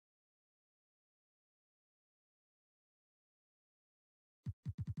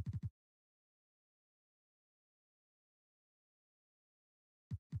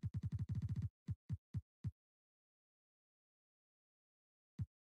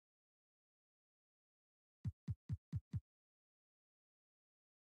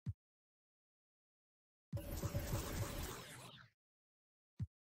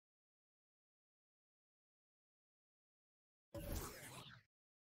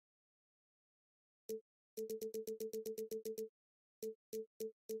Be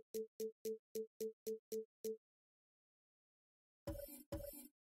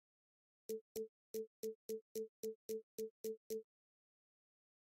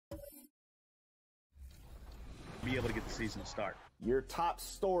able to get the season to start. Your top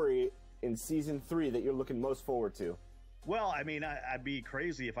story in season 3 that you're looking most forward to? Well, I mean, I'd be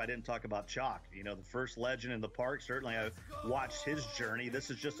crazy if I didn't talk about Chalk. You know, the first legend in the park. Certainly, I watched his journey. This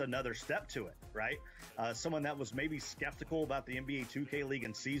is just another step to it, right? Someone that was maybe skeptical about the NBA 2K League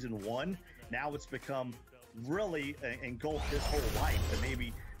in season 1. Now it's become really engulfed his whole life and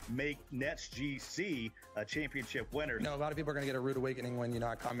maybe make Nets GC a championship winner. No, a lot of people are going to get a rude awakening when,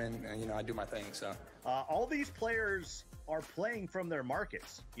 I come in and, I do my thing. So all these players are playing from their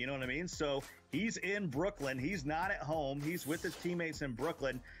markets. You know what I mean? So he's in Brooklyn. He's not at home. He's with his teammates in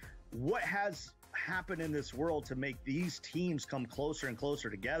Brooklyn. What has happened in this world to make these teams come closer and closer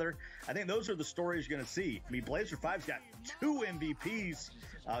together? I think those are the stories you're going to see. I mean, Blazer 5's got 2 MVPs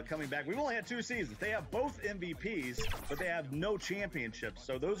coming back. We've only had 2 seasons. They have both MVPs, but they have no championships.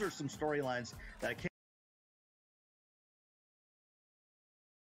 So those are some storylines that can't.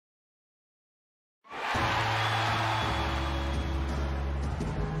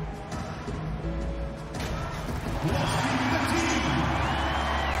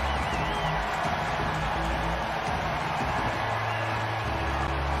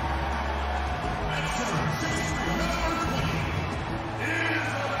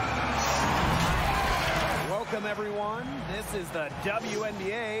 Welcome, everyone. This is the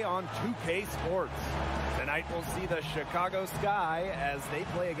WNBA on 2K Sports. Tonight we'll see the Chicago Sky as they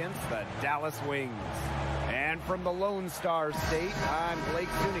play against the Dallas Wings. And from the Lone Star State, I'm Blake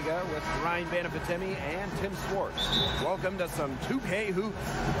Zuniga with Ryan Banapatemi and Tim Swartz. Welcome to some 2K hoops.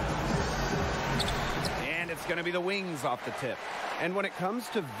 And it's going to be the Wings off the tip. And when it comes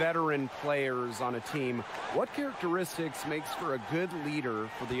to veteran players on a team, what characteristics makes for a good leader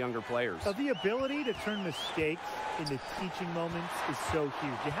for the younger players? The ability to turn mistakes into teaching moments is so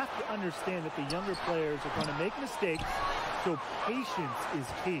huge. You have to understand that the younger players are going to make mistakes, so patience is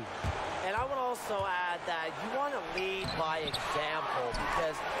key. And I would also add that you want to lead by example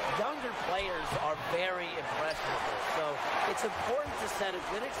because younger players are very impressionable. So it's important to set a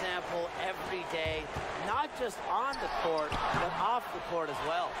good example every day, not just on the court, but off the court as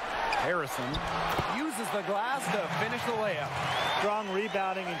well. Harrison uses the glass to finish the layup. Strong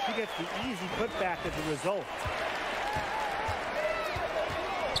rebounding, and she gets the easy putback as a result.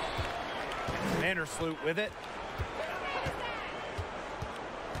 Vandersloot with it.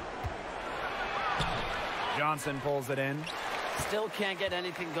 Johnson pulls it in. Still can't get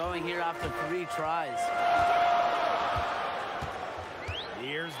anything going here after 3 tries.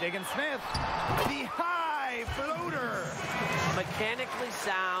 Here's Diggin Smith. The high floater. Mechanically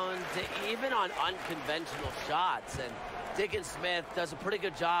sound, even on unconventional shots. And Diggin Smith does a pretty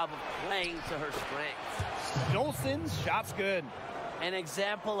good job of playing to her strengths. Dolson's shot's good. An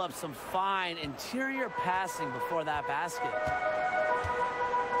example of some fine interior passing before that basket.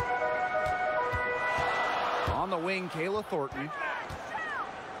 On the wing, Kayla Thornton.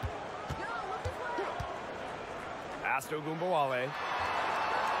 Asto Gumbawale.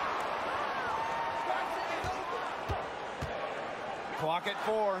 Clock at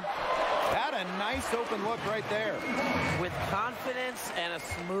 4. Had a nice open look right there. With confidence and a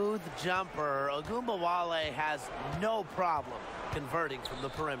smooth jumper, Ogunbowale has no problem converting from the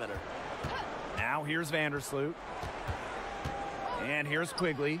perimeter. Now here's Vandersloot. And here's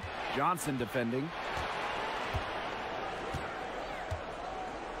Quigley. Johnson defending.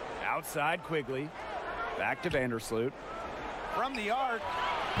 Outside Quigley. Back to Vandersloot. From the arc.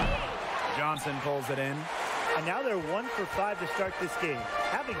 Johnson pulls it in. And now they're 1 for 5 to start this game.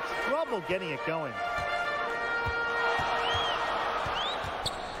 Having trouble getting it going.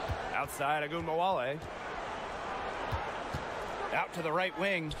 Outside Ogunbowale. Out to the right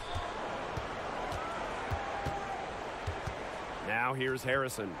wing. Now here's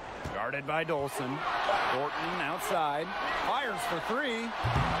Harrison. Guarded by Dolson. Thornton outside. Fires for 3.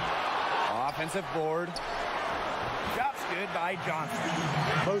 Offensive board. Shot's good by Johnson.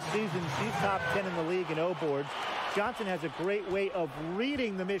 Postseason, she's top 10 in the league in O boards. Johnson has a great way of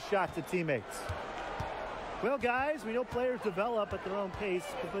reading the missed shots of teammates. Well, guys, we know players develop at their own pace,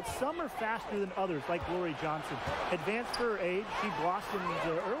 but some are faster than others, like Glory Johnson. Advanced for her age, she blossomed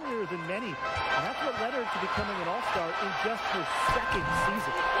earlier than many, and that's what led her to becoming an all-star in just her 2nd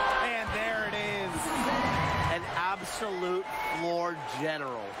season. And there it is. An absolute floor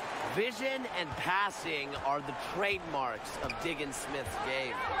general. Vision and passing are the trademarks of Diggin Smith's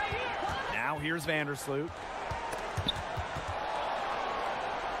game. Now here's Vandersloot.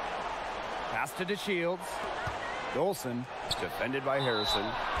 Pass to DeShields. Dolson, defended by Harrison.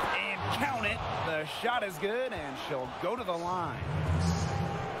 And count it. The shot is good, and she'll go to the line.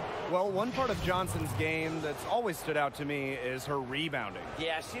 Well, one part of Johnson's game that's always stood out to me is her rebounding.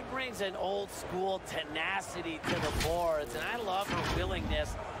 Yeah, she brings an old-school tenacity to the boards, and I love her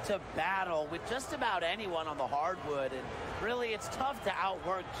willingness to battle with just about anyone on the hardwood. And really, it's tough to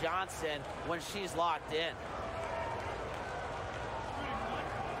outwork Johnson when she's locked in.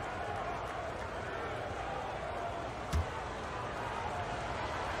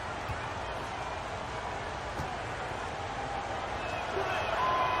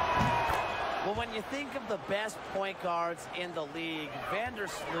 Well, when you think of the best point guards in the league,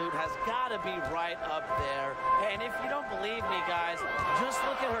 Vandersloot has got to be right up there. And if you don't believe me, guys, just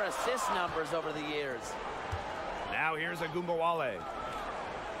look at her assist numbers over the years. Now here's Agumbawale.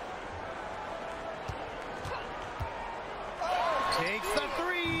 Takes the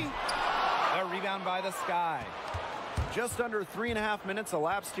three. A rebound by the Sky. Just under 3.5 minutes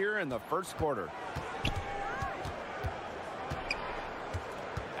elapsed here in the first quarter.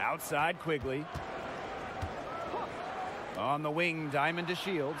 Outside Quigley. On the wing, Diamond to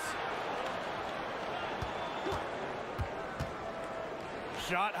Shields.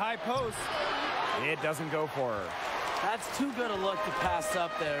 Shot high post. It doesn't go for her. That's too good a look to pass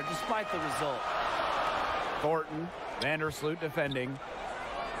up there, despite the result. Thornton, Vandersloot defending.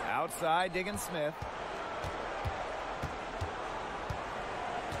 Outside, Diggins Smith.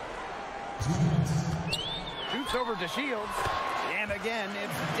 Shoots over to Shields. And again,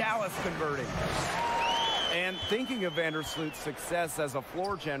 it's Dallas converting. And thinking of Vandersloot's success as a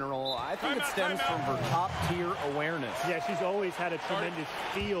floor general, I think it stems from her top-tier awareness. Yeah, she's always had a tremendous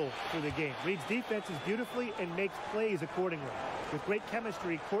feel for the game. Reads defenses beautifully and makes plays accordingly. With great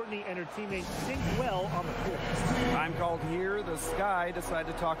chemistry, Courtney and her teammates sync well on the court. Time called here. The Sky decide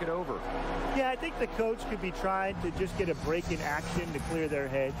to talk it over. Yeah, I think the coach could be trying to just get a break in action to clear their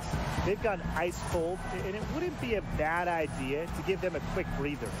heads. They've gone ice cold, and it wouldn't be a bad idea to give them a quick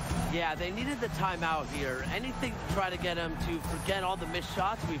breather. Yeah, they needed the timeout here. Anything to try to get them to forget all the missed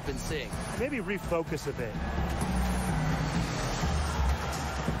shots we've been seeing. Maybe refocus a bit.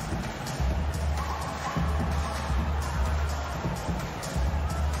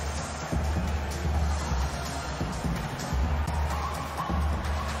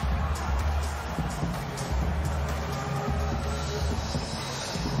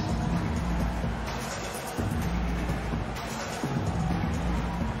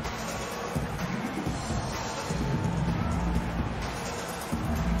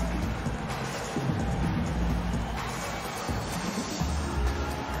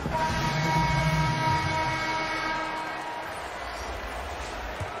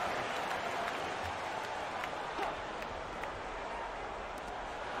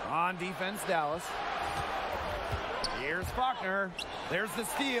 On defense, Dallas. Here's Faulkner. There's the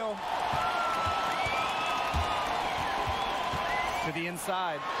steal. To the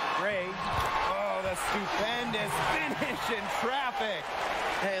inside. Gray. Oh, the stupendous finish in traffic.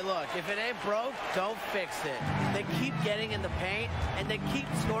 Hey, look, if it ain't broke, don't fix it. They keep getting in the paint, and they keep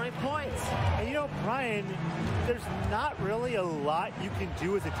scoring points. And you know, Brian, there's not really a lot you can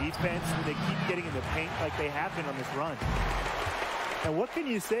do as a defense when they keep getting in the paint like they have been on this run. And what can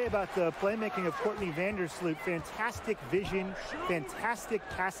you say about the playmaking of Courtney Vandersloot? Fantastic vision, fantastic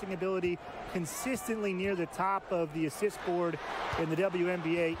passing ability, consistently near the top of the assist board in the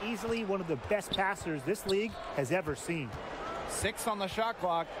WNBA. Easily one of the best passers this league has ever seen. 6 on the shot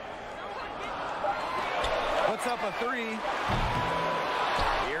clock. Puts up a 3.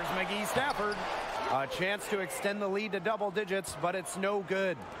 Here's McGee Stafford. A chance to extend the lead to double digits, but it's no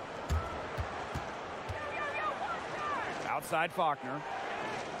good. Outside Faulkner.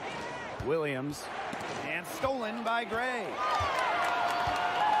 Williams. And stolen by Gray.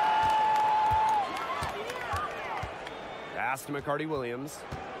 Pass to McCarty-Williams.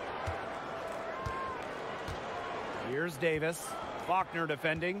 Here's Davis. Faulkner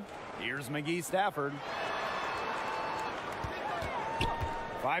defending. Here's McGee Stafford.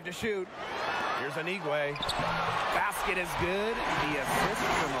 5 to shoot. Here's Anigwe. Basket is good. The assist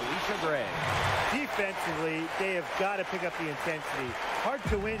from Alicia Gray. Defensively, they have got to pick up the intensity. Hard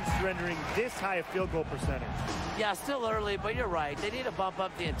to win surrendering this high a field goal percentage. Yeah, still early, but you're right. They need to bump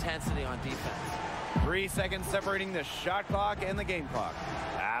up the intensity on defense. 3 seconds separating the shot clock and the game clock.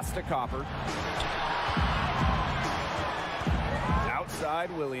 Pass to Copper.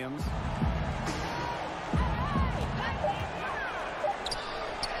 Outside Williams.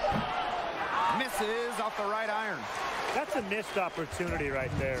 Misses off the right iron. That's a missed opportunity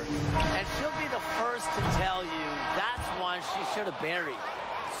right there. And she'll be the first to tell you that's one she should have buried.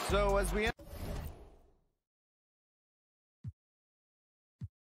 So as we end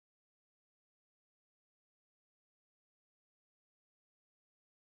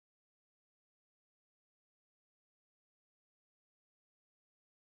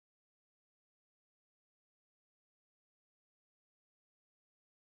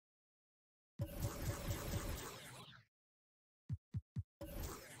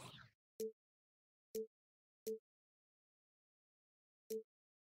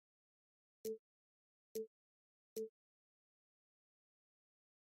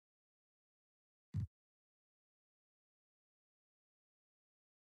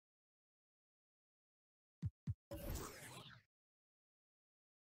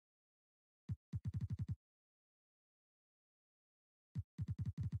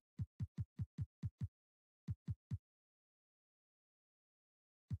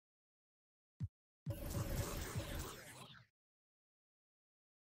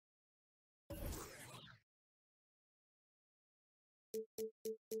 2KMC,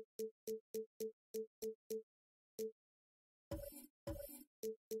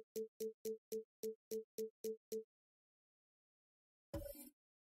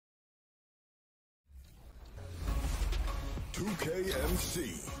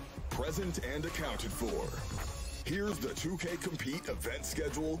 present and accounted for. Here's the 2K Compete event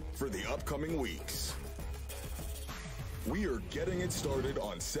schedule for the upcoming weeks. We are getting it started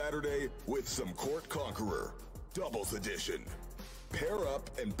on Saturday with some Court Conqueror, Doubles Edition. Pair up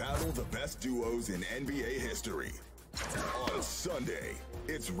and battle the best duos in NBA history. On Sunday,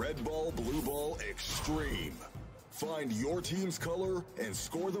 it's Red Ball, Blue Ball Extreme. Find your team's color and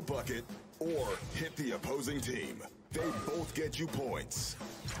score the bucket or hit the opposing team. They both get you points.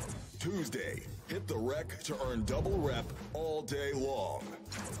 Tuesday, hit the rec to earn double rep all day long.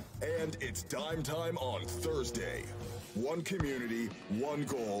 And it's dime time on Thursday. One community, one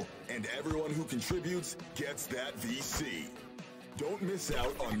goal, and everyone who contributes gets that VC. Don't miss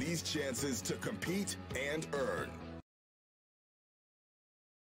out on these chances to compete and earn.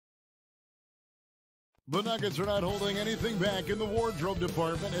 The Nuggets are not holding anything back in the wardrobe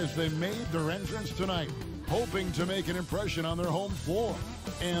department as they made their entrance tonight, hoping to make an impression on their home floor.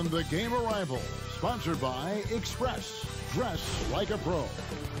 And the game arrival, sponsored by Express. Dress like a pro.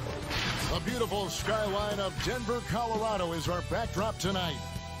 A beautiful skyline of Denver, Colorado is our backdrop tonight.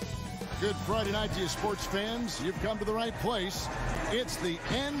 Good Friday night to you sports fans. You've come to the right place. It's the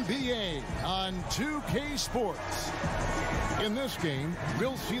NBA on 2K Sports. In this game,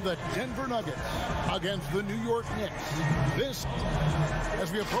 we'll see the Denver Nuggets against the New York Knicks. This,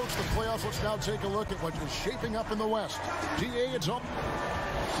 as we approach the playoffs, let's now take a look at what is shaping up in the West. DA, it's on.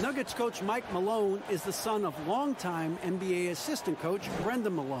 Nuggets coach Mike Malone is the son of longtime NBA assistant coach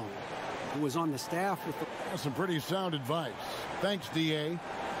Brendan Malone, who was on the staff with the... That's some pretty sound advice. Thanks, DA.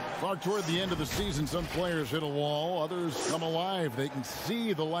 Far toward the end of the season, some players hit a wall, others come alive. They can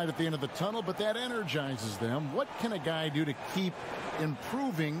see the light at the end of the tunnel, but that energizes them. What can a guy do to keep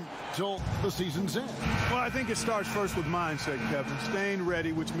improving till the season's end? Well, I think it starts first with mindset, Kevin. Staying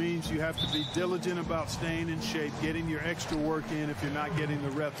ready, which means you have to be diligent about staying in shape, getting your extra work in if you're not getting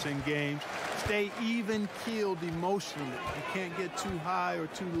the reps in games. Stay even-keeled emotionally. You can't get too high or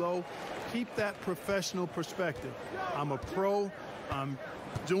too low. Keep that professional perspective. I'm a pro. I'm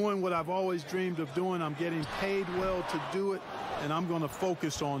doing what I've always dreamed of doing. I'm getting paid well to do it, and I'm going to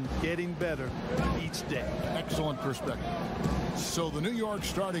focus on getting better each day. Excellent perspective. So the New York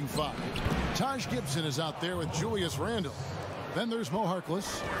starting five. Taj Gibson is out there with Julius Randle. Then there's Mo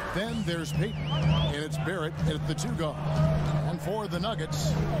Harkless. Then there's Peyton. And it's Barrett at the two guard. And for the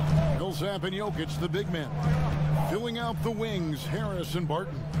Nuggets, Millsap and Jokic, the big men. Filling out the wings, Harris and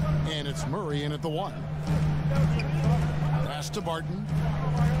Barton. And it's Murray in at the one. Pass to Barton.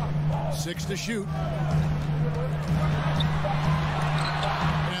 6 to shoot.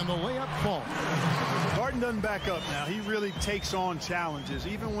 And the layup falls. Barton doesn't back up now. He really takes on challenges.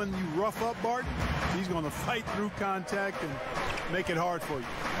 Even when you rough up Barton, he's going to fight through contact and make it hard for you.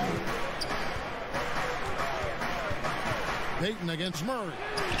 Peyton against Murray.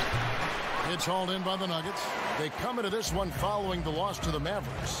 It's hauled in by the Nuggets. They come into this one following the loss to the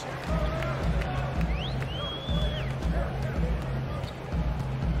Mavericks.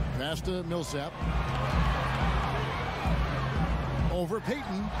 Pass to Millsap. Over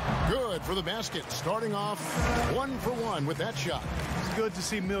Peyton. Good for the basket. Starting off 1 for 1 with that shot. It's good to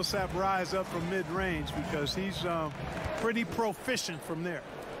see Millsap rise up from mid-range because he's pretty proficient from there.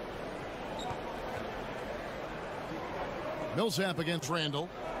 Millsap against Randle.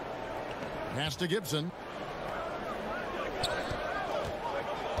 Pass to Gibson.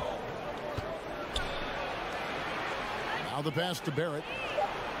 Now the pass to Barrett.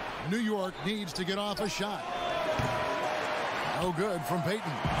 New York needs to get off a shot. No good from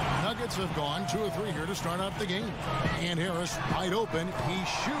Peyton. Nuggets have gone 2 or 3 here to start out the game. And Harris wide open. He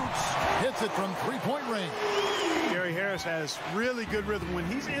shoots. Hits it from three-point range. Gary Harris has really good rhythm. When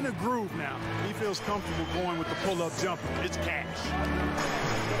he's in a groove now, he feels comfortable going with the pull-up jumper. It's cash.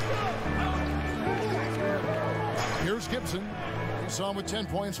 Here's Gibson. We saw him with 10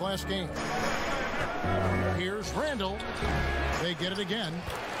 points last game. Here's Randle. They get it again.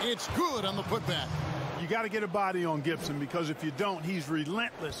 It's good on the putback. You got to get a body on Gibson because if you don't, he's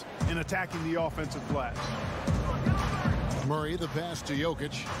relentless in attacking the offensive glass. Murray, the pass to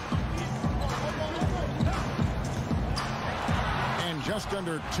Jokic. And just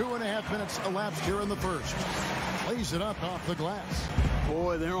under 2.5 minutes elapsed here in the first. Plays it up off the glass.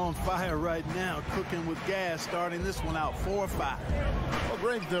 Boy, they're on fire right now, cooking with gas, starting this one out 4-5. Well,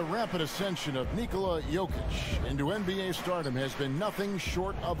 Greg, the rapid ascension of Nikola Jokic into NBA stardom has been nothing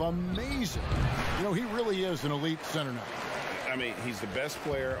short of amazing. You know, he really is an elite center now. I mean, he's the best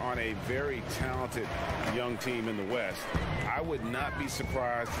player on a very talented young team in the West. I would not be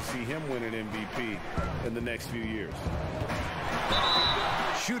surprised to see him win an MVP in the next few years.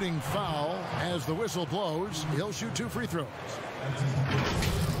 Shooting foul as the whistle blows. He'll shoot 2 free throws.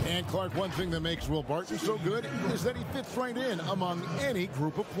 And Clark, one thing that makes Will Barton so good is that he fits right in among any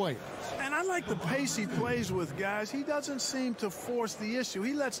group of players. And I like the pace he plays with, guys. He doesn't seem to force the issue.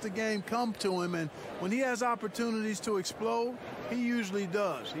 He lets the game come to him, and when he has opportunities to explode, he usually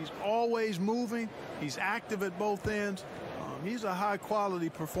does. He's always moving. He's active at both ends. He's a high-quality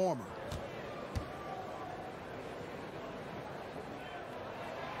performer.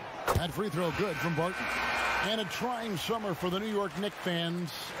 That free throw good from Barton. And a trying summer for the New York Knicks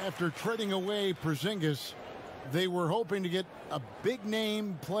fans. After trading away Porzingis, they were hoping to get a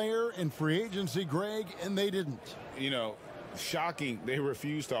big-name player in free agency, Greg, and they didn't. You know, shocking, they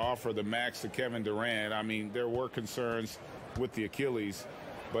refused to offer the max to Kevin Durant. I mean, there were concerns with the Achilles,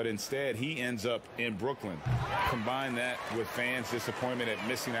 but instead he ends up in Brooklyn. Combine that with fans' disappointment at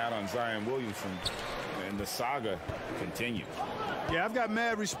missing out on Zion Williamson, and the saga continues. Yeah, I've got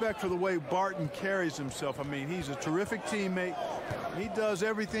mad respect for the way Barton carries himself. I mean, he's a terrific teammate. He does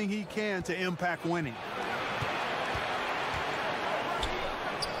everything he can to impact winning.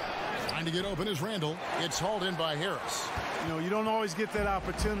 Trying to get open is Randall. It's hauled in by Harris. You know, you don't always get that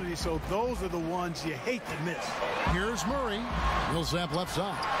opportunity, so those are the ones you hate to miss. Here's Murray. He'll zap left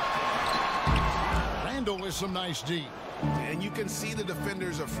side. Randall with some nice D. And you can see the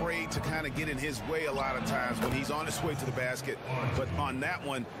defenders afraid to kind of get in his way a lot of times when he's on his way to the basket. But on that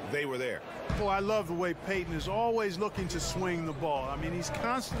one, they were there. Well, I love the way Peyton is always looking to swing the ball. I mean, he's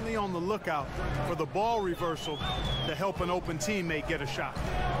constantly on the lookout for the ball reversal to help an open teammate get a shot.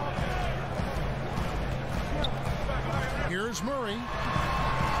 Here's Murray.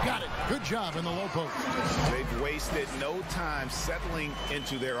 Got it. Good job in the low post. They've wasted no time settling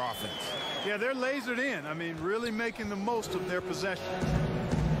into their offense. Yeah, they're lasered in. I mean, really making the most of their possession.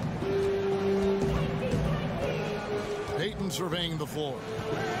 Peyton surveying the floor.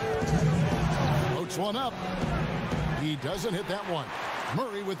 Floats one up. He doesn't hit that one.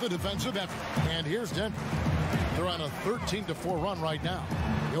 Murray with the defensive effort. And here's Denver. They're on a 13-4 run right now.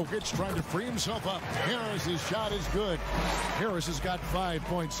 Jokic trying to free himself up. Harris's shot is good. Harris has got 5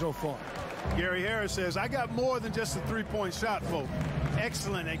 points so far. Gary Harris says, I got more than just a three-point shot, folks.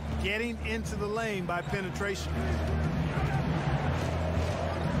 Excellent at getting into the lane by penetration.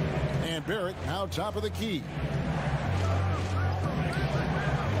 And Barrett now top of the key.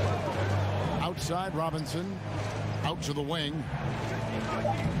 Outside Robinson. Out to the wing.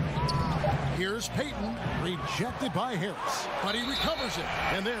 Here's Peyton, rejected by Harris, but he recovers it.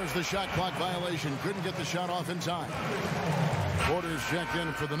 And there's the shot clock violation. Couldn't get the shot off in time. Porter's checked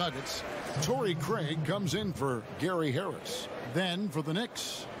in for the Nuggets. Torrey Craig comes in for Gary Harris. Then for the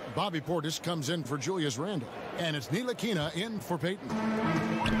Knicks, Bobby Portis comes in for Julius Randle. And it's Ntilikina in for Peyton.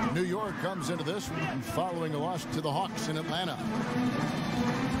 New York comes into this one following a loss to the Hawks in Atlanta.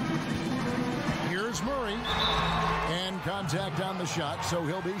 Here's Murray. And contact on the shot, so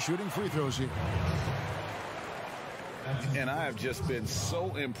he'll be shooting free throws here. And I have just been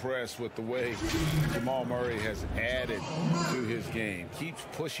so impressed with the way Jamal Murray has added to his game. Keeps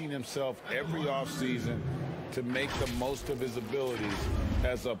pushing himself every offseason to make the most of his abilities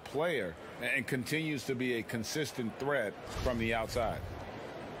as a player and continues to be a consistent threat from the outside.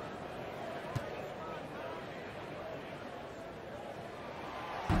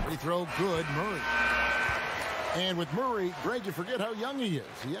 Free throw good, Murray. And with Murray, Greg, you forget how young he is.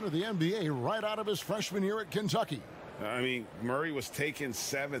 He entered the NBA right out of his freshman year at Kentucky. I mean, Murray was taken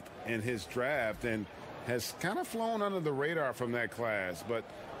 7th in his draft and has kind of flown under the radar from that class. But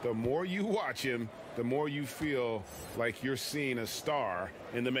the more you watch him, the more you feel like you're seeing a star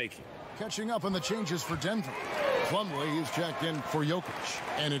in the making. Catching up on the changes for Denver. Plumlee is checked in for Jokic.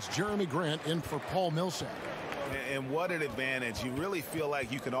 And it's Jeremy Grant in for Paul Millsap. And what an advantage. You really feel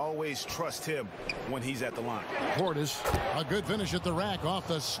like you can always trust him when he's at the line. Portis, a good finish at the rack off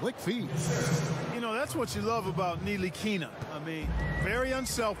the slick feed. You know, that's what you love about Ntilikina. I mean, very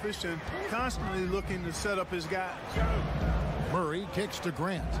unselfish and constantly looking to set up his guys. Murray kicks to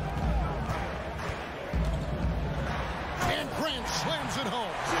Grant. And Grant slams it home.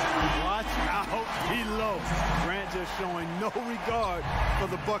 Watch out below. Grant just showing no regard for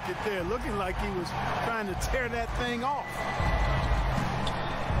the bucket there. Looking like he was trying to tear that thing off.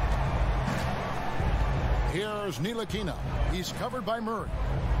 Here's Ntilikina. He's covered by Murray.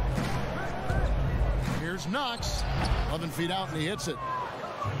 Here's Knox. 11 feet out and he hits it.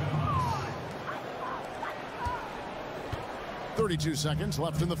 32 seconds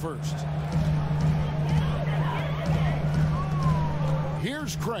left in the first.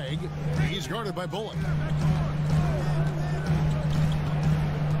 Here's Craig. He's guarded by Bullock.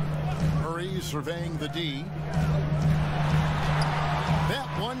 Murray surveying the D. That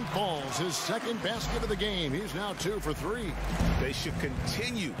one falls, his second basket of the game. He's now 2 for 3. They should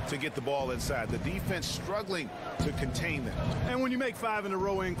continue to get the ball inside. The defense struggling to contain them. And when you make 5 in a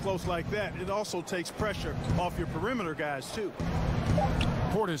row in close like that, it also takes pressure off your perimeter guys, too.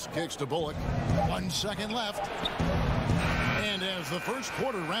 Portis kicks to Bullock. 1 second left. And as the first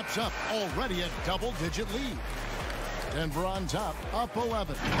quarter wraps up, already a double-digit lead. Denver on top, up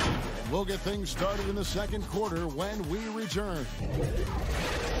 11. We'll get things started in the second quarter when we return.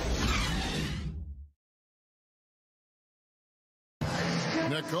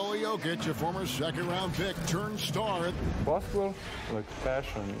 Nikola Jokic, a former second-round pick, turned star. Basketball, like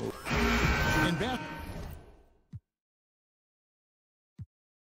passion. In basketball.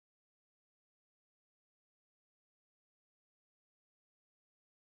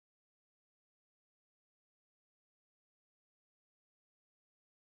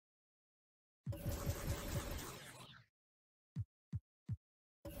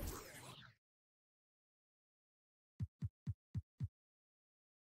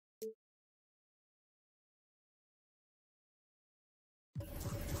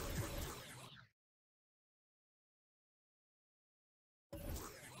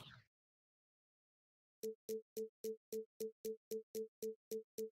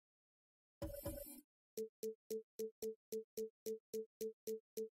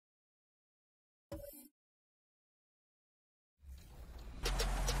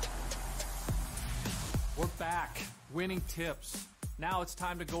 We're back, winning tips. Now it's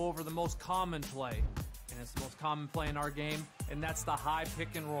time to go over the most common play. And it's the most common play in our game, and that's the high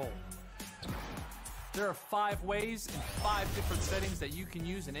pick and roll. There are 5 ways and 5 different settings that you can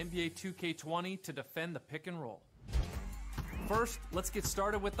use in NBA 2K20 to defend the pick and roll. First, let's get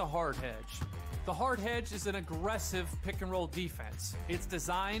started with the hard hedge. The hard hedge is an aggressive pick and roll defense. It's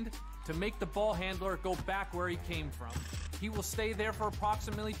designed to make the ball handler go back where he came from. He will stay there for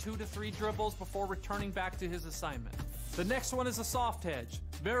approximately 2 to 3 dribbles before returning back to his assignment. The next one is a soft hedge.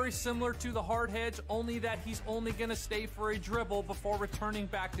 Very similar to the hard hedge, only that he's only going to stay for a dribble before returning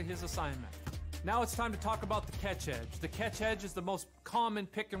back to his assignment. Now it's time to talk about the catch hedge. The catch hedge is the most common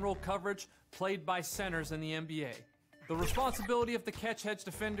pick and roll coverage played by centers in the NBA. The responsibility of the catch hedge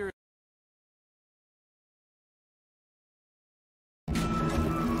defender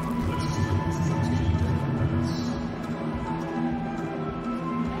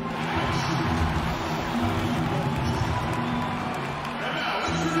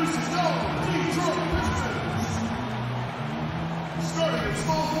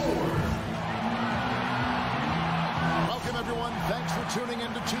tuning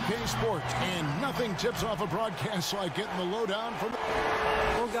into 2K Sports, and nothing tips off a broadcast like getting the lowdown from.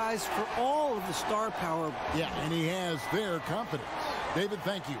 Well, guys, for all of the star power. Yeah, and he has their confidence. David,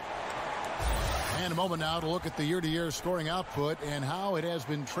 thank you. And a moment now to look at the year-to-year scoring output and how it has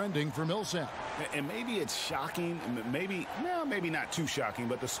been trending for Millsap. And maybe it's shocking, maybe not too shocking,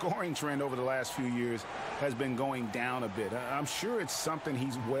 but the scoring trend over the last few years has been going down a bit. I'm sure it's something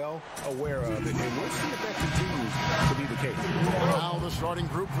he's well aware of, and we'll see if that continues to be the case. Now the starting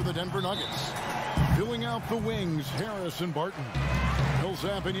group for the Denver Nuggets. Filling out the wings, Harris and Barton.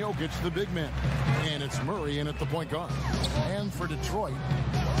 Millsap and Jokic, the big men. And it's Murray in at the point guard. And for Detroit,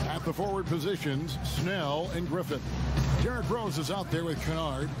 at the forward positions, Snell and Griffin. Derrick Rose is out there with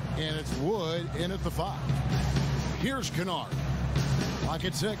Kennard, and it's Wood in at the 5. Here's Kennard. Clock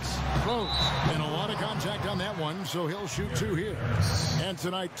at 6. Rose. And a lot of contact on that one, so he'll shoot 2 here. And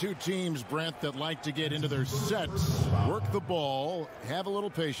tonight, 2 teams, Brent, that like to get into their sets, work the ball, have a little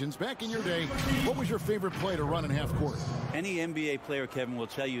patience. Back in your day, what was your favorite play to run in half court? Any NBA player, Kevin, will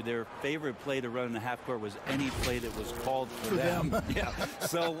tell you their favorite play to run in the half court was any play that was called for them. Yeah.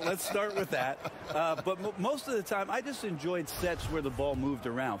 So let's start with that. But most of the time, I just enjoyed sets where the ball moved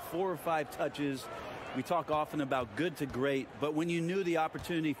around. 4 or 5 touches. We talk often about good to great, but when you knew the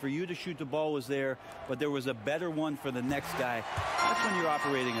opportunity for you to shoot the ball was there, but there was a better one for the next guy, that's when you're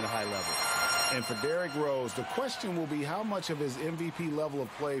operating at a high level. And for Derrick Rose, the question will be how much of his MVP level of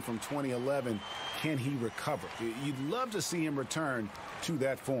play from 2011 can he recover? You'd love to see him return to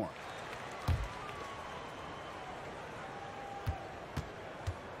that form.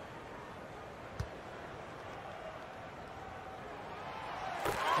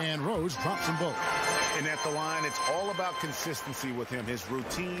 And Rose drops them both. And at the line, it's all about consistency with him. His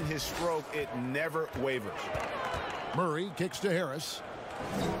routine, his stroke, it never wavers. Murray kicks to Harris.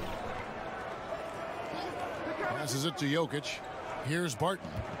 Passes it to Jokic. Here's Barton.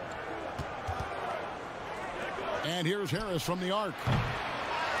 And here's Harris from the arc.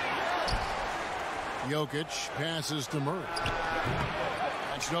 Jokic passes to Murray.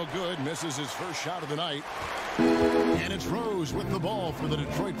 That's no good. Misses his first shot of the night. And it's Rose with the ball for the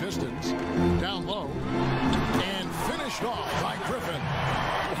Detroit Pistons. Down low. And finished off by Griffin.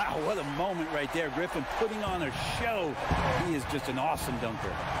 Wow, what a moment right there. Griffin putting on a show. He is just an awesome dunker.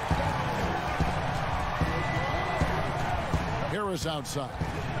 Harris outside.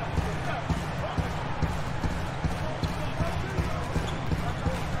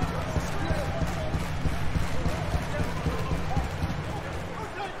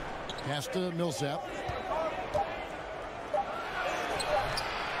 Pass to Millsap.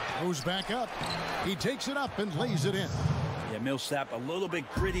 Goes back up. He takes it up and lays it in. Yeah, Millsap a little bit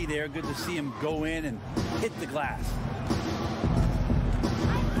gritty there. Good to see him go in and hit the glass.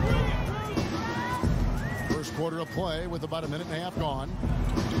 First quarter of play with about a minute and a half gone.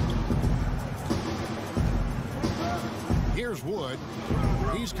 Here's Wood.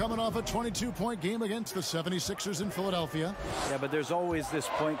 He's coming off a 22-point game against the 76ers in Philadelphia. Yeah, but there's always this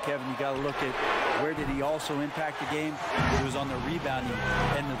point, Kevin, you got to look at where did he also impact the game. He was on the rebounding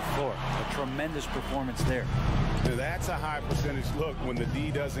end of the floor. A tremendous performance there. That's a high percentage look when the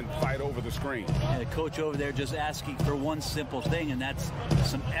D doesn't fight over the screen. And the coach over there just asking for one simple thing, and that's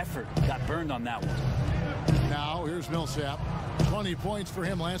some effort. Got burned on that one. Now here's Millsap. 20 points for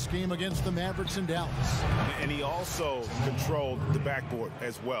him last game against the Mavericks in Dallas. And he also controlled the backboard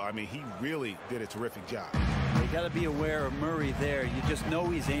as well. I mean, he really did a terrific job. You got to be aware of Murray there. You just know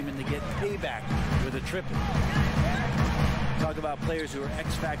he's aiming to get payback with a triple. Talk about players who are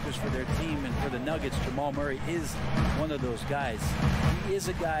X factors for their team, and for the Nuggets, Jamal Murray is one of those guys. He is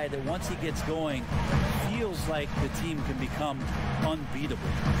a guy that once he gets going, feels like the team can become unbeatable.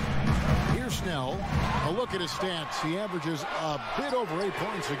 Here's Snell. A look at his stats. He averages a bit over 8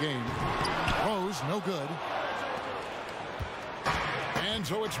 points a game. Rose, no good. And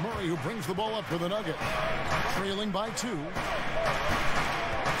so it's Murray who brings the ball up for the Nuggets. Trailing by 2.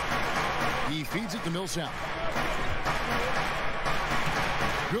 He feeds it to Millsap.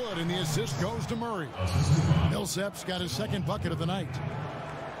 Good, and the assist goes to Murray. Millsap's got his second bucket of the night.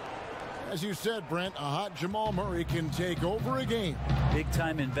 As you said, Brent, a hot Jamal Murray can take over a game.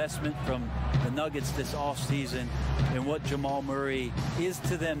 Big-time investment from the Nuggets this offseason, and what Jamal Murray is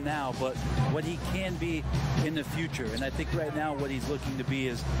to them now, but what he can be in the future. And I think right now what he's looking to be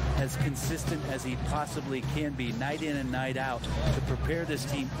is as consistent as he possibly can be, night in and night out, to prepare this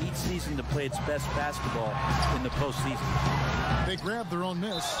team each season to play its best basketball in the postseason. They grab their own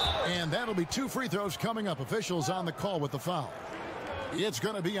miss, and that'll be 2 free throws coming up. Officials on the call with the foul. It's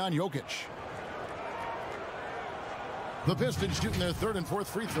going to be on Jokic. The Pistons shooting their 3rd and 4th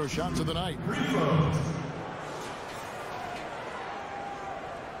free throw shots of the night.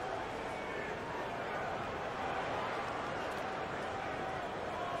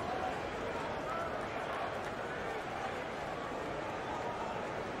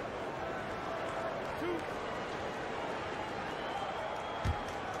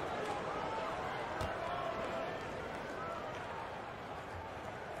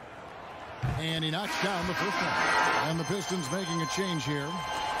 And he knocks down the first one. And the Pistons making a change here.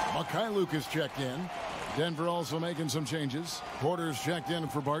 Mikhailuk is checked in. Denver also making some changes. Porter's checked in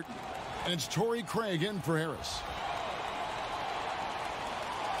for Barton. And it's Torrey Craig in for Harris.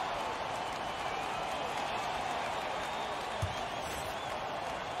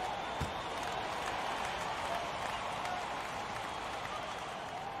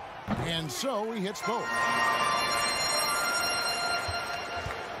 And so he hits both.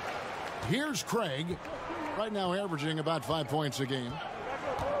 Here's Craig, right now averaging about 5 points a game.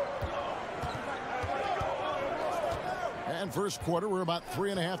 And first quarter, we're about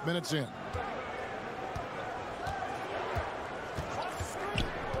 3.5 minutes in.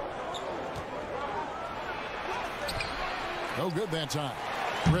 No good that time.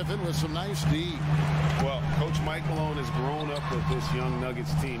 Griffin with some nice D. Well, Coach Mike Malone has grown up with this young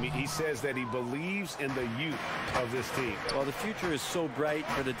Nuggets team. He says that he believes in the youth of this team. Well, the future is so bright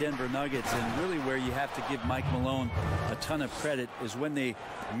for the Denver Nuggets, and really where you have to give Mike Malone a ton of credit is when they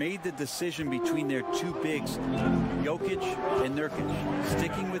made the decision between their 2 bigs, Jokic and Nurkic,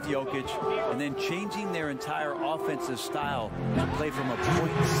 sticking with Jokic and then changing their entire offensive style to play from a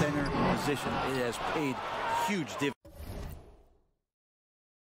point center position. It has paid huge dividends.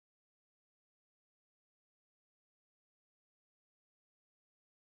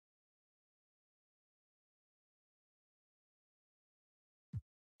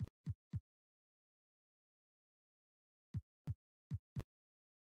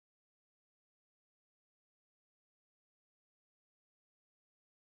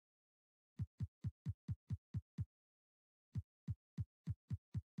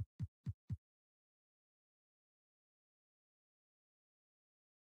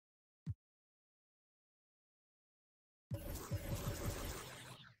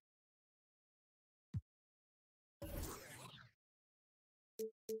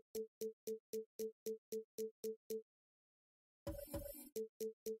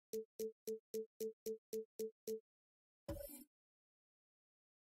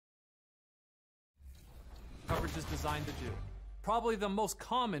 Coverage is designed to do. Probably the most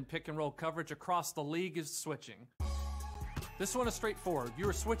common pick and roll coverage across the league is switching. This one is straightforward. You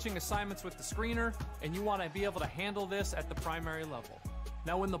are switching assignments with the screener, and you want to be able to handle this at the primary level.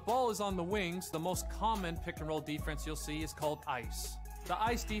 Now, when the ball is on the wings, the most common pick and roll defense you'll see is called ice. The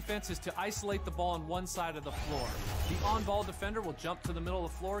ice defense is to isolate the ball on one side of the floor. The on-ball defender will jump to the middle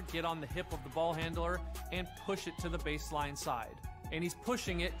of the floor, get on the hip of the ball handler, and push it to the baseline side. And he's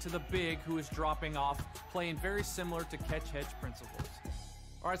pushing it to the big who is dropping off, playing very similar to catch-hedge principles.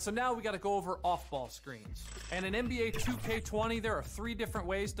 All right, so now we got to go over off-ball screens. And in NBA 2K20, there are 3 different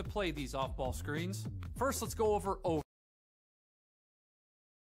ways to play these off-ball screens. First, let's go over over.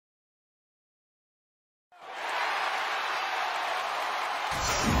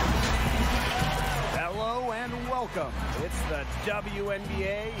 Hello and welcome. It's the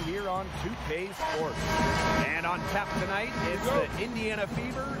WNBA here on 2K Sports. And on tap tonight, it's the Indiana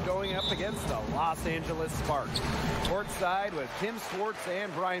Fever going up against the Los Angeles Sparks. Courtside with Tim Swartz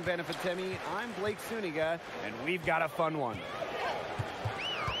and Brian Benefitemi, I'm Blake Suniga, and we've got a fun one.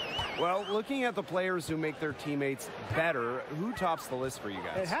 Well, looking at the players who make their teammates better, who tops the list for you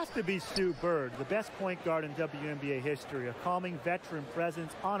guys? It has to be Stu Bird, the best point guard in WNBA history. A calming veteran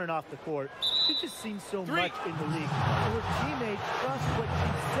presence on and off the court. She just seems so much in the league. Her teammates trust what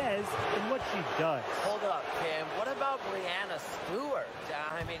she says and what she does. Hold up, Kim. What about Brianna Stewart?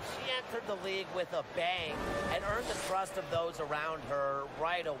 I mean, she entered the league with a bang and earned the trust of those around her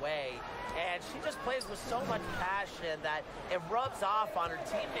right away. And she just plays with so much passion that it rubs off on her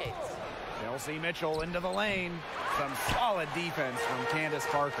teammates. Chelsea Mitchell into the lane. Some solid defense from Candace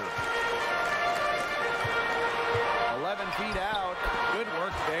Parker. 11 feet out. Good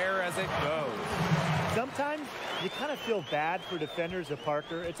work there as it goes. Sometimes you kind of feel bad for defenders of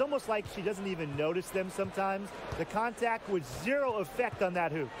Parker. It's almost like she doesn't even notice them sometimes. The contact with zero effect on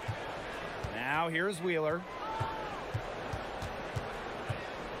that hoop. Now here's Wheeler.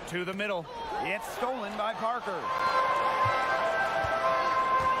 To the middle. It's stolen by Parker.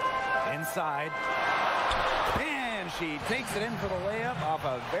 Inside. And she takes it in for the layup off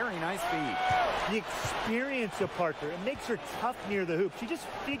a very nice feed. The experience of Parker, it makes her tough near the hoop. She just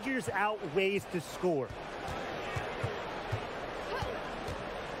figures out ways to score.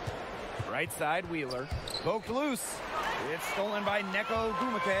 Right side, Wheeler. Poked loose. It's stolen by Neko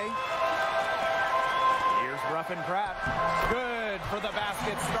Gumake. Here's Ruffin Pratt. Good for the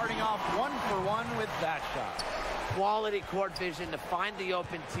basket, starting off 1-for-1 with that shot. Quality court vision to find the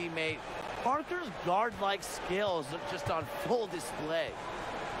open teammate. Parker's guard-like skills are just on full display.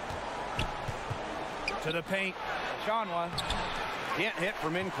 To the paint. Chanwa can't hit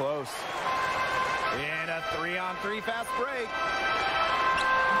from in close. And a 3-on-3 fast break.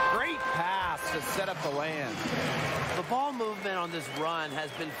 Great pass to set up the land. The ball movement on this run has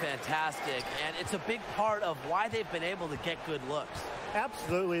been fantastic, and it's a big part of why they've been able to get good looks.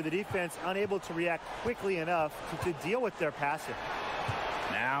 Absolutely. The defense unable to react quickly enough to deal with their passing.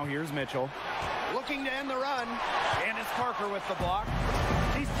 Now here's Mitchell. Looking to end the run. Candace Parker with the block.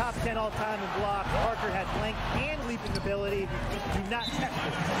 She's top 10 all-time in block. Parker has length and leaping ability. Just do not test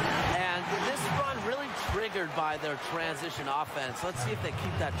it. And this run really triggered by their transition offense. Let's see if they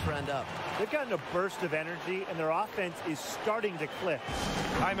keep that trend up. They've gotten a burst of energy, and their offense is starting to click.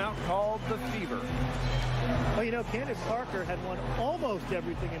 Timeout called the Fever. Well, you know, Candace Parker had won almost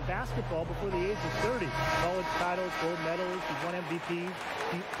everything in basketball before the age of 30. College titles, gold medals, she's won MVP.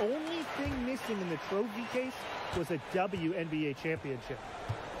 The only thing missing in the trophy case was a WNBA championship.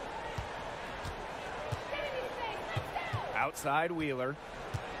 Outside Wheeler.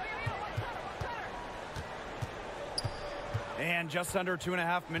 And just under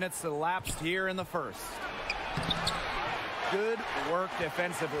 2.5 minutes elapsed here in the first. Good work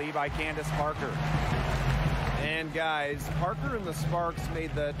defensively by Candace Parker. And guys, Parker and the Sparks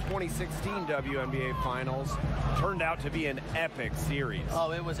made the 2016 WNBA Finals. Turned out to be an epic series.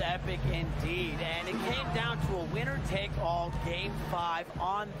 Oh, it was epic indeed. And it came down to a winner-take-all Game 5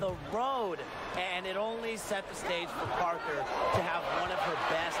 on the road. And it only set the stage for Parker to have one of her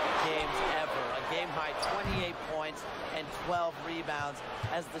best games ever. A game-high 28 points and 12 rebounds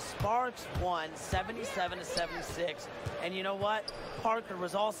as the Sparks won 77-76. And you know what? Parker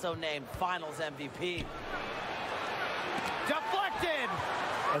was also named Finals MVP. Deflected!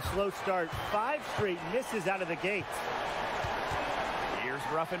 A slow start. 5 straight misses out of the gates. Here's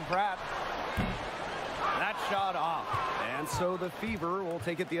Ruffin Pratt. That shot off. And so the Fever will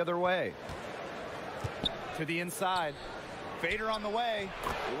take it the other way. To the inside. Fader on the way.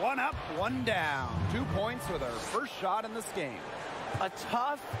 One up, one down. 2 points with our first shot in this game. A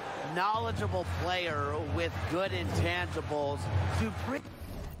tough, knowledgeable player with good intangibles to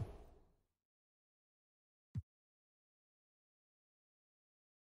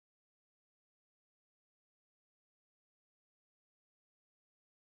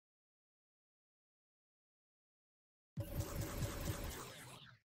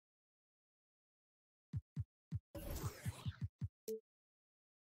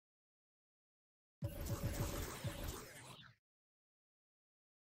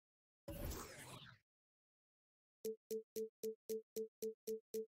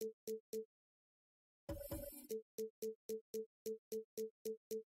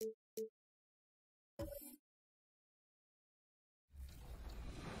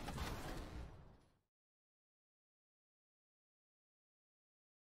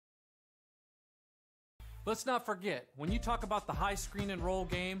Let's not forget, when you talk about the high screen and roll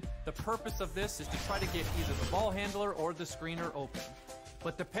game, the purpose of this is to try to get either the ball handler or the screener open.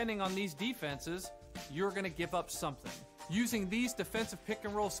 But depending on these defenses, you're going to give up something. Using these defensive pick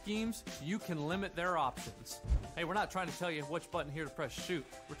and roll schemes, you can limit their options. Hey, we're not trying to tell you which button here to press shoot.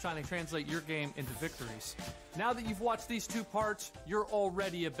 We're trying to translate your game into victories. Now that you've watched these two parts, you're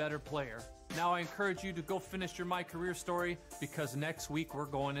already a better player. Now I encourage you to go finish your My Career story, because next week we're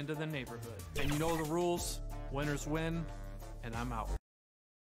going into the neighborhood. And you know the rules, winners win, and I'm out.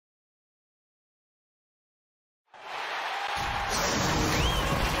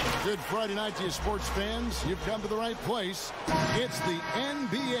 Good Friday night to you sports fans. You've come to the right place. It's the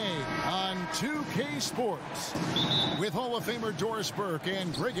NBA on 2K Sports with Hall of Famer Doris Burke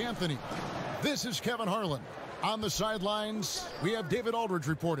and Greg Anthony. This is Kevin Harlan. On the sidelines, we have David Aldridge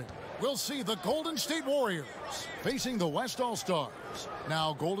reporting. We'll see the Golden State Warriors facing the West All-Stars.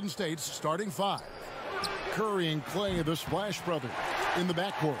 Now Golden State's starting five. Curry and Clay, the Splash Brothers, in the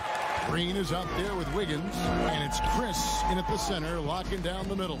backcourt. Green is out there with Wiggins, and it's Chris in at the center, locking down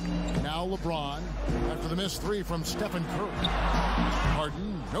the middle. Now LeBron, after the missed three from Stephen Curry.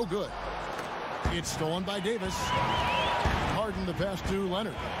 Harden, no good. It's stolen by Davis. Harden the pass to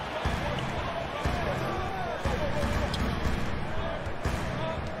Leonard.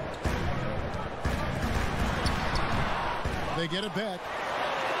 They get it back.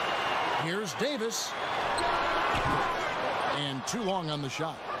 Here's Davis. And too long on the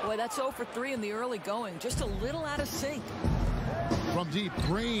shot. Boy, that's 0 for 3 in the early going. Just a little out of sync. From deep,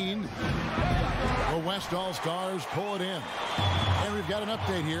 Green. The West All-Stars pull it in. And we've got an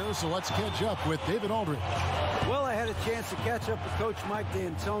update here, so let's catch up with David Aldridge. Well, I had a chance to catch up with Coach Mike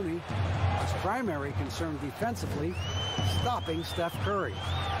D'Antoni. His primary concern defensively, stopping Steph Curry.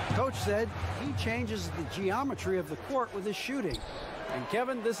 Coach said he changes the geometry of the court with his shooting. And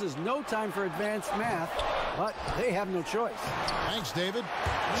Kevin, this is no time for advanced math, but they have no choice. Thanks, David.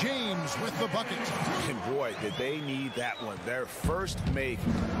 James with the bucket. And boy, did they need that one. Their first make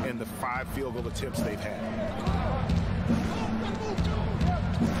in the 5 field goal attempts they've had.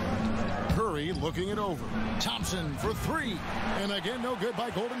 Curry looking it over. Thompson for 3. And again, no good by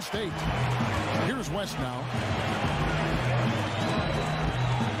Golden State. Here's West now.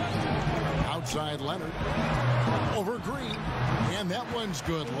 Outside Leonard. Over Green. And that one's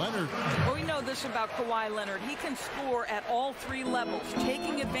good. Leonard. Well, we know this about Kawhi Leonard. He can score at all 3 levels,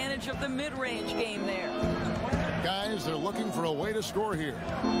 taking advantage of the mid-range game there. Guys, they're looking for a way to score here.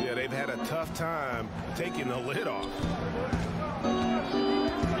 Yeah, they've had a tough time taking the lid off.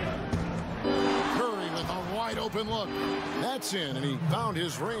 Curry with a wide open look. That's in, and he found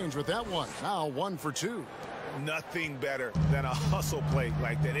his range with that one. Now 1 for 2. Nothing better than a hustle play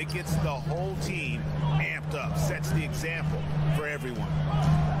like that. It gets the whole team amped up, sets the example for everyone.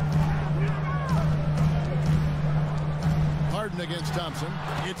 Harden against Thompson.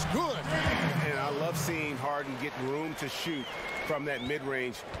 It's good. And I love seeing Harden get room to shoot from that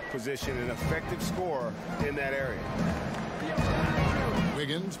mid-range position, an effective scorer in that area.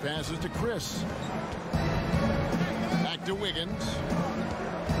 Wiggins passes to Chris. Back to Wiggins.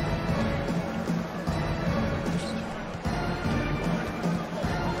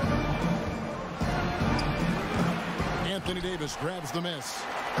 Anthony Davis grabs the miss.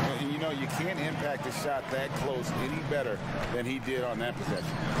 And you know, you can't impact a shot that close any better than he did on that possession.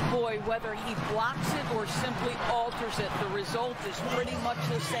 Boy, whether he blocks it or simply alters it, the result is pretty much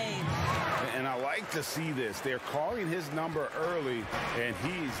the same. And I like to see this. They're calling his number early, and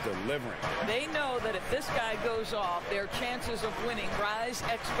he's delivering. They know that if this guy goes off, their chances of winning rise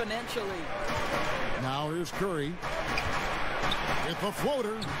exponentially. Now here's Curry. With the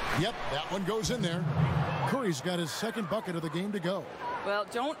floater. Yep, that one goes in there. Curry's got his second bucket of the game to go. Well,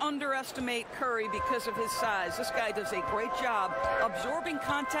 don't underestimate Curry because of his size. This guy does a great job absorbing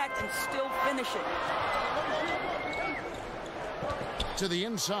contact and still finishing. To the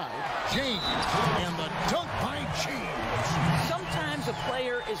inside, James, and the dunk by James. Sometimes a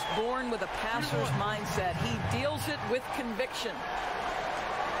player is born with a passer's mindset. He deals it with conviction.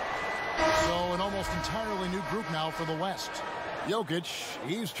 So an almost entirely new group now for the West. Jokic,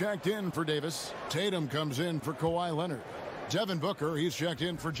 he's checked in for Davis. Tatum comes in for Kawhi Leonard. Devin Booker, he's checked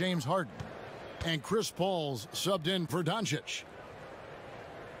in for James Harden. And Chris Paul's subbed in for Doncic.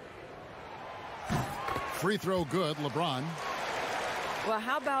 Free throw good, LeBron. Well,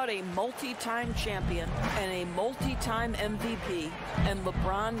 how about a multi-time champion and a multi-time MVP, and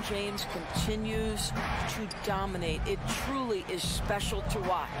LeBron James continues to dominate. It truly is special to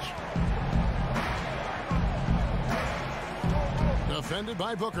watch. Defended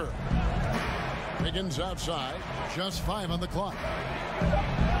by Booker. Higgins outside, just 5 on the clock.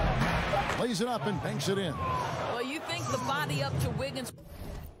 Plays it up and banks it in. Well, you think the body up to Wiggins.